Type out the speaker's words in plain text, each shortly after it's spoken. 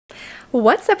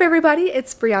What's up everybody,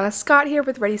 it's Brianna Scott here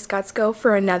with ReadyScottsGo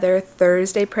for another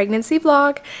Thursday pregnancy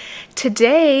vlog.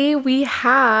 Today we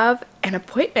have an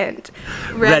appointment.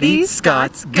 Ready,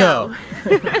 Scots, go!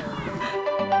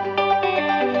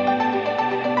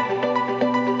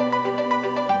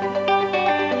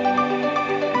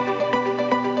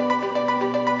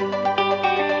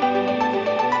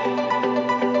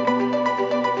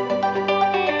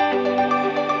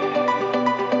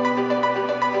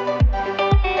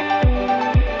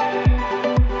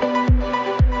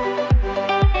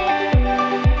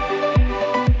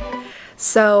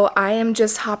 So I am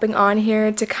just hopping on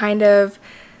here to kind of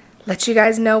let you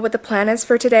guys know what the plan is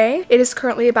for today. It is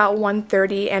currently about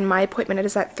 1:30 and my appointment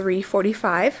is at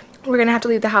 3:45. We're gonna have to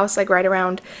leave the house like right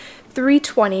around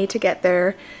 3:20 to get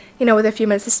there, you know, with a few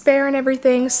minutes to spare and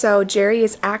everything. So Jerry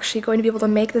is actually going to be able to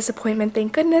make this appointment,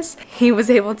 thank goodness. He was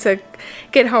able to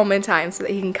get home in time so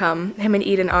that he can come. Him and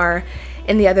Eden are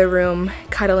in the other room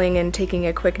cuddling and taking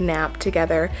a quick nap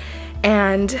together.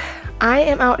 And I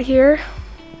am out here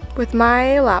with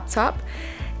my laptop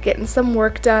getting some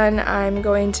work done. I'm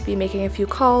going to be making a few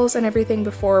calls and everything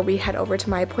before we head over to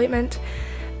my appointment.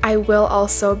 I will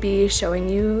also be showing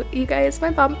you guys my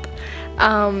bump.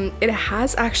 It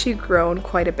has actually grown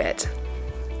quite a bit,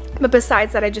 but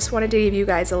besides that I just wanted to give you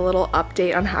guys a little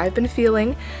update on how I've been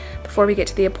feeling before we get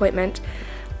to the appointment.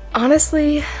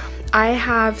 Honestly, I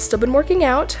have still been working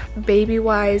out, baby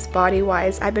wise, body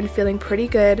wise. I've been feeling pretty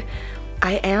good.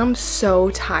 I am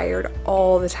so tired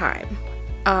all the time.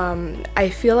 I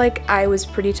feel like I was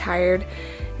pretty tired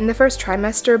in the first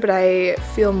trimester, but I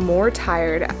feel more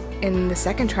tired in the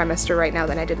second trimester right now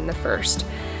than I did in the first.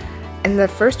 In the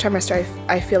first trimester,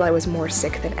 I feel I was more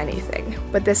sick than anything.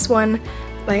 But this one,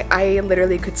 like, I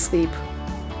literally could sleep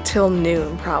till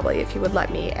noon probably if you would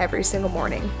let me every single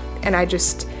morning. And I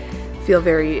just feel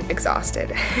very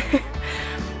exhausted.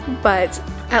 But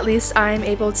at least I'm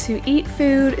able to eat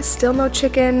food, still no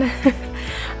chicken.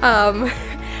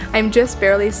 I'm just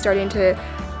barely starting to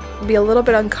be a little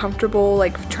bit uncomfortable,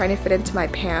 like trying to fit into my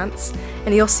pants.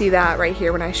 And you'll see that right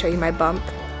here when I show you my bump.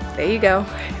 There you go,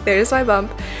 there's my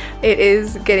bump. It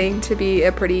is getting to be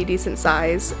a pretty decent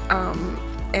size,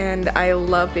 and I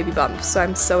love baby bumps, so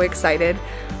I'm so excited.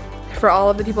 For all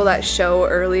of the people that show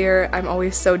earlier, I'm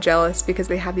always so jealous because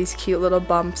they have these cute little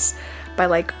bumps by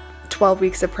like 12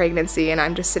 weeks of pregnancy, and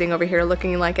I'm just sitting over here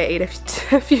looking like I ate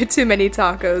a few too many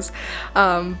tacos.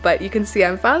 But you can see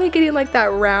I'm finally getting like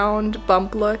that round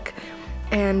bump look,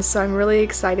 and so I'm really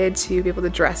excited to be able to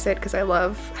dress it because I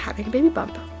love having a baby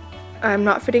bump. I'm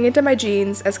not fitting into my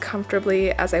jeans as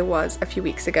comfortably as I was a few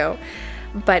weeks ago,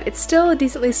 but it's still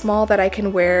decently small that I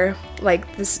can wear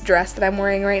like this dress that I'm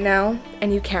wearing right now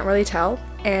and you can't really tell,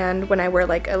 and when I wear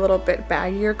like a little bit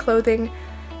baggier clothing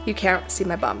you can't see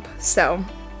my bump. So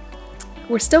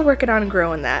we're still working on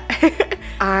growing that.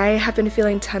 I have been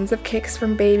feeling tons of kicks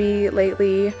from baby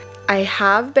lately. I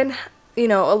have been, you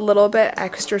know, a little bit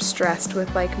extra stressed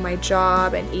with like my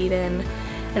job and Eden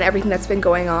and everything that's been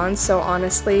going on. So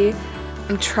honestly,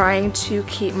 I'm trying to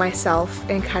keep myself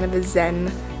in kind of a zen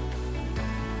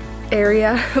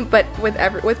area. But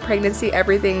with pregnancy,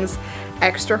 everything's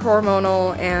extra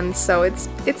hormonal, and so it's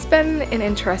been an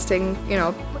interesting, you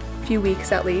know, few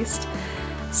weeks at least.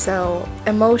 So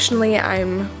emotionally, I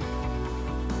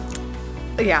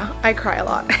cry a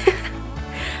lot.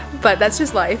 But that's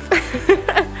just life.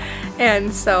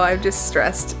 And so I'm just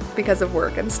stressed because of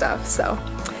work and stuff, so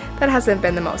that hasn't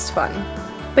been the most fun.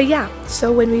 But yeah,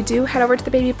 so when we do head over to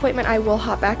the baby appointment, I will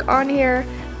hop back on here,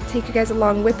 take you guys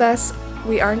along with us.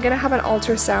 We aren't gonna have an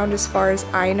ultrasound as far as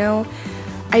I know.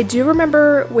 I do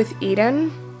remember with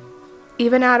Eden,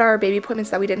 even at our baby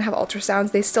appointments that we didn't have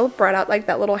ultrasounds, they still brought out like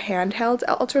that little handheld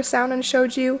ultrasound and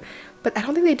showed you, but I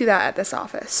don't think they do that at this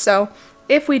office. So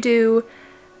if we do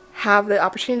have the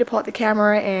opportunity to pull out the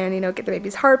camera and, you know, get the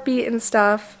baby's heartbeat and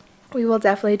stuff, we will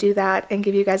definitely do that and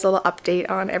give you guys a little update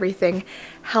on everything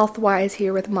health-wise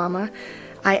here with Mama.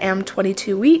 I am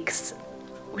 22 weeks,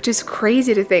 which is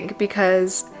crazy to think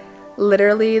because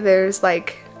literally there's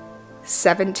like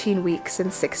 17 weeks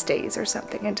and 6 days or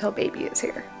something until baby is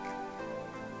here.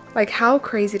 Like, how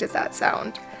crazy does that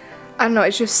sound? I don't know,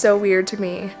 it's just so weird to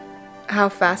me how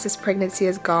fast this pregnancy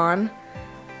has gone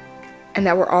and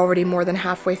that we're already more than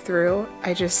halfway through.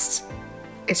 It's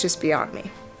just beyond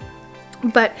me.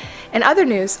 But in other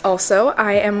news also,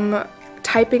 I am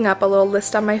typing up a little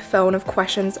list on my phone of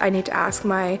questions I need to ask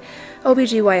my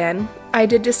OBGYN. I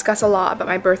did discuss a lot about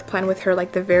my birth plan with her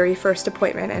like the very first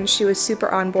appointment, and she was super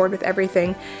on board with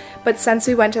everything. But since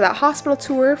we went to that hospital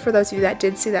tour, for those of you that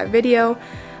did see that video,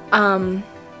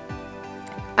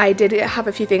 I did have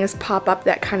a few things pop up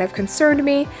that kind of concerned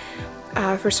me.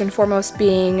 First and foremost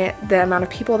being the amount of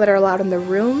people that are allowed in the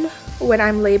room when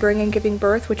I'm laboring and giving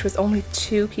birth, which was only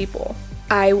 2 people.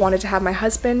 I wanted to have my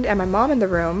husband and my mom in the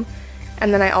room,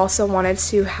 and then I also wanted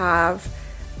to have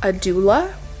a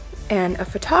doula and a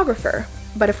photographer.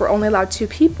 But if we're only allowed 2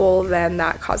 people, then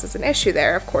that causes an issue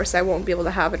there. Of course, I won't be able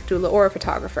to have a doula or a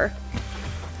photographer.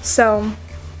 So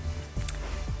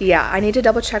yeah, I need to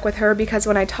double check with her, because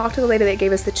when I talked to the lady that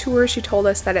gave us the tour, she told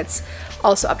us that it's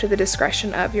also up to the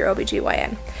discretion of your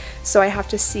OBGYN. So I have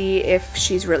to see if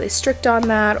she's really strict on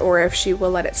that, or if she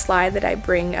will let it slide that I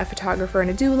bring a photographer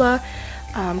and a doula,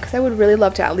 because I would really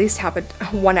love to at least have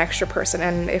one extra person,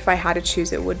 and if I had to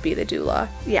choose, it would be the doula.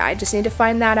 Yeah, I just need to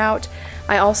find that out.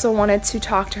 I also wanted to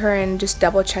talk to her and just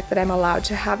double check that I'm allowed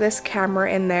to have this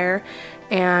camera in there,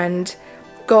 and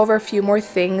go over a few more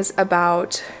things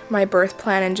about my birth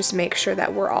plan, and just make sure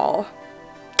that we're all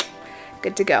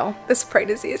good to go. This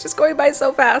pregnancy is just going by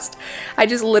so fast. I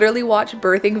just literally watch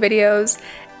birthing videos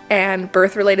and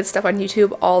birth related stuff on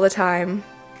YouTube all the time,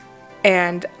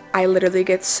 and I literally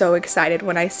get so excited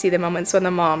when I see the moments when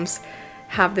the moms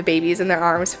have the babies in their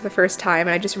arms for the first time.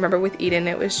 And I just remember with Eden,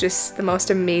 it was just the most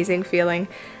amazing feeling.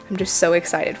 I'm just so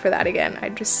excited for that again. I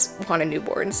just want a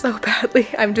newborn so badly.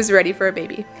 I'm just ready for a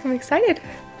baby. I'm excited.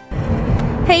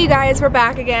 Hey you guys, we're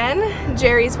back again.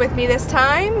 Jerry's with me this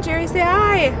time. Jerry, say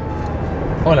hi.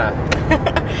 Hola.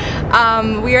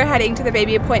 We are heading to the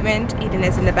baby appointment. Eden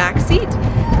is in the back seat,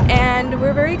 and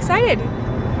we're very excited.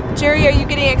 Jerry, are you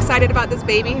getting excited about this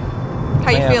baby?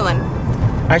 How you feeling?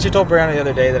 I actually told Brianna the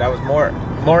other day that I was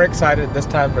more excited this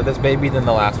time for this baby than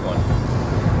the last one.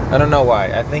 I don't know why.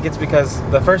 I think it's because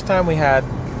the first time we had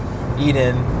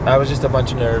Eden, I was just a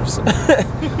bunch of nerves.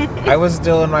 I was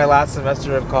still in my last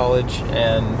semester of college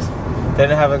and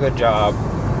didn't have a good job.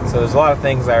 So there's a lot of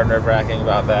things that are nerve-wracking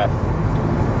about that.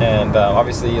 And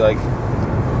obviously, like,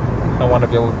 I want to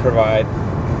be able to provide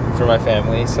for my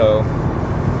family. So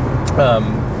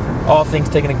all things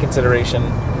taken in consideration,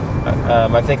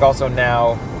 I think also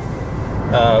now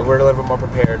we're a little bit more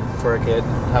prepared for a kid,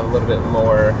 have a little bit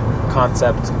more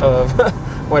concept of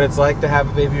what it's like to have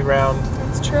a baby around.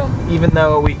 That's true. Even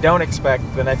though we don't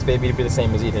expect the next baby to be the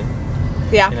same as Eden.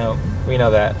 Yeah. You know, we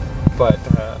know that. But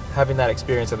having that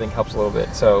experience, I think, helps a little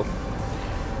bit. So,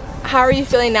 how are you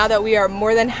feeling now that we are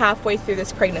more than halfway through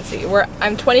this pregnancy?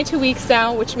 I'm 22 weeks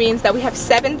now, which means that we have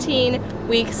 17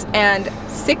 weeks and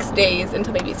 6 days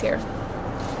until baby's here.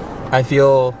 I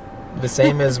feel the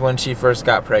same as when she first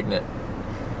got pregnant.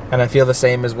 And I feel the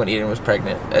same as when Eden was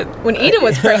pregnant. When Eden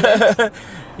was pregnant?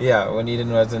 Yeah, when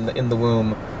Eden was in the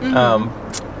womb,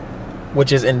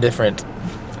 which is indifferent.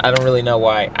 I don't really know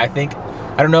why. I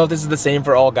don't know if this is the same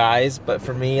for all guys, but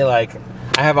for me, like,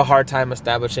 I have a hard time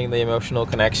establishing the emotional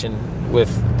connection with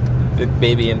the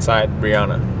baby inside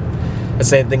Brianna. The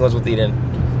same thing was with Eden.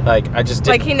 Like, I just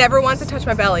didn't. Like, he never wants to touch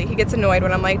my belly. He gets annoyed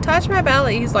when I'm like, touch my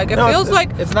belly. He's like, it feels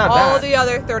like it's not all that. The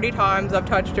other 30 times I've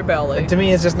touched your belly. To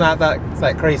me, it's just not that. It's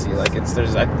that crazy. Like,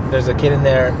 there's a kid in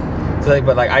there, so like,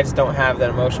 but like I just don't have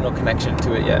that emotional connection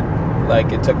to it yet.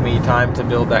 Like, it took me time to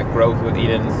build that growth with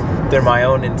Eden. They're my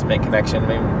own intimate connection. I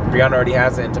mean, Brianna already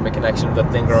has an intimate connection with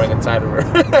the thing growing inside of her.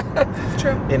 It's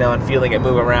true. You know, and feeling it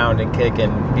move around and kick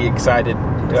and be excited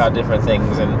about different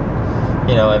things, and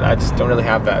you know, and I just don't really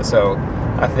have that. So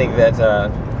I think that,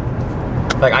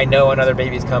 like, I know another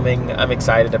baby's coming. I'm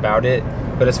excited about it,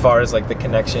 but as far as like the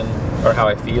connection or how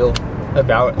I feel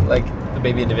about like the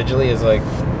baby individually is like,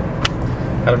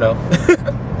 I don't know.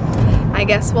 I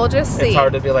guess we'll just see. It's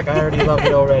hard to be like, I already love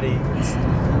it already.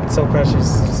 It's so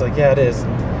precious. It's like, yeah, it is.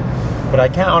 But I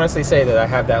can't honestly say that I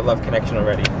have that love connection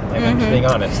already. Like, I'm just being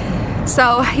honest.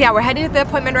 So yeah, we're heading to the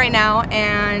appointment right now,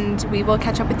 and we will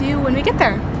catch up with you when we get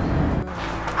there.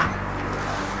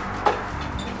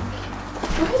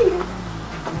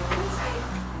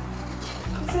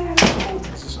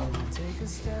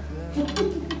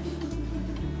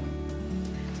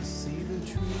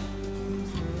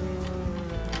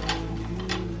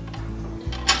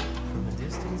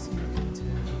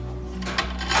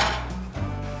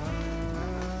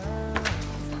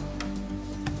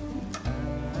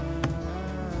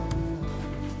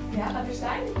 Yeah, other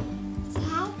side.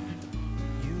 Dad?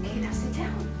 Okay, now sit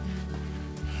down.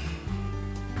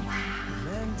 Wow.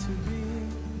 Where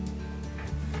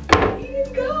did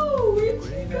you go? Where'd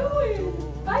you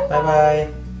going? Bye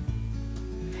Bye-bye.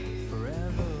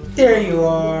 There you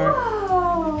are.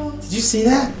 Wow. Did you see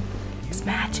that? It's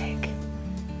magic.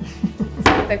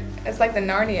 It's like the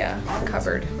Narnia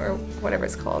cupboard, or whatever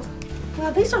it's called.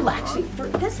 Well, these are actually, for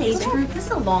this age group, this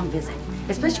is a long visit.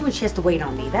 Especially when she has to wait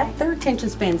on me. Their attention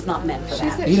span's not meant for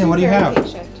that. Eden, what do you have?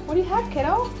 What do you have,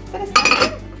 kiddo? Is that a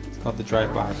snack? called the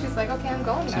drive-by. She's like, okay, I'm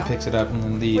going She now. picks it up and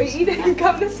then leaves. Wait, Eden,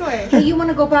 come this way. Hey, you want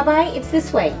to go bye-bye? It's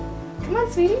this way. Come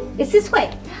on, sweetie. It's this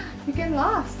way. You're getting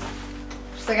lost.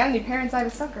 She's like, I don't need parents, I have a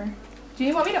sucker. Do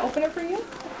you want me to open it for you?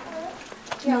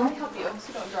 Yeah, let me help you so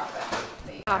you don't drop it.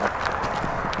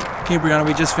 Okay, Brianna,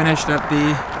 we just finished up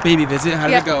the baby visit. How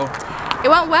did it go? It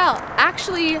went well.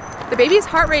 Actually, the baby's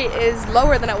heart rate is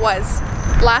lower than it was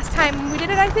last time we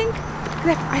did it, I think.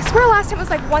 I swear last time it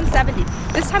was like 170.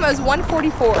 This time it was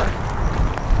 144.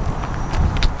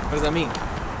 What does that mean?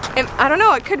 And I don't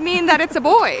know, it could mean that it's a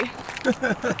boy.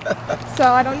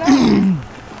 So I don't know.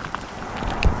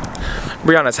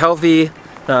 Brianna's healthy.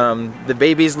 The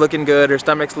baby's looking good. Her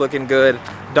stomach's looking good.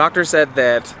 Doctor said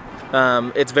that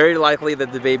it's very likely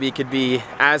that the baby could be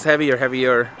as heavy or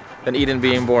heavier than Eden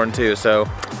being born too. So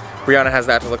Brianna has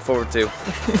that to look forward to.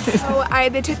 So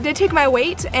they did take my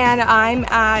weight, and I'm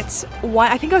at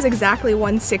I think I was exactly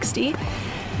 160.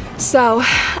 So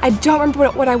I don't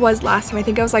remember what I was last time. I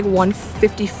think I was like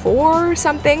 154 or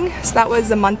something. So that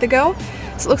was a month ago.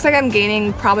 So it looks like I'm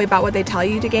gaining probably about what they tell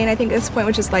you to gain, I think, at this point,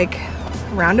 which is like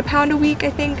around a pound a week,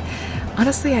 I think.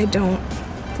 Honestly, I don't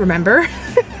remember.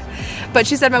 But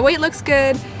she said my weight looks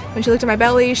good. When she looked at my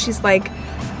belly, she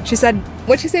said,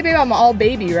 what'd she say, babe? I'm all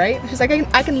baby, right? She's like,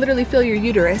 I can literally feel your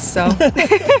uterus, so.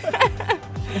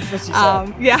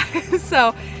 Yeah,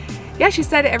 so. Yeah, she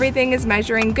said everything is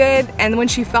measuring good, and when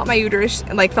she felt my uterus,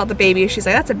 like felt the baby, she's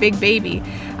like, that's a big baby.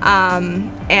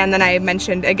 And then I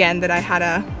mentioned again that I had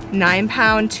a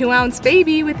 9-pound, 2-ounce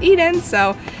baby with Eden,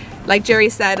 so like Jerry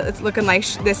said, it's looking like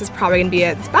this is probably gonna be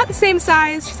it's about the same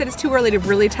size. She said it's too early to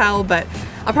really tell, but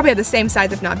I'll probably have the same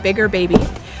size, if not bigger, baby.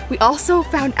 We also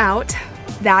found out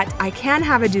that I can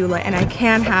have a doula and I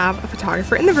can have a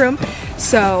photographer in the room,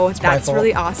 so that's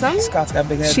really awesome. Scott's got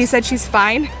big head. She said she's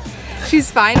fine.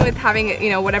 She's fine with having, you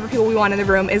know, whatever people we want in the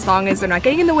room, as long as they're not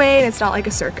getting in the way and it's not like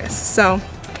a circus. So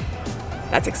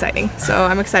that's exciting. So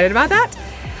I'm excited about that.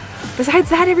 Besides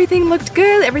that, everything looked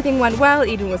good. Everything went well.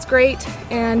 Eden was great.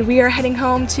 And we are heading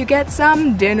home to get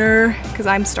some dinner because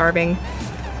I'm starving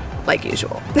like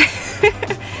usual.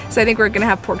 So I think we're gonna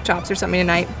have pork chops or something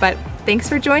tonight. But thanks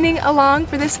for joining along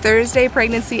for this Thursday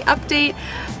pregnancy update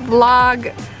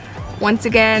vlog. Once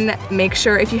again, make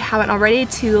sure, if you haven't already,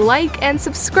 to like and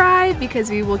subscribe,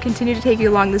 because we will continue to take you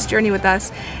along this journey with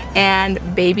us and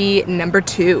baby number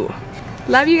 2.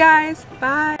 Love you guys.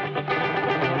 Bye.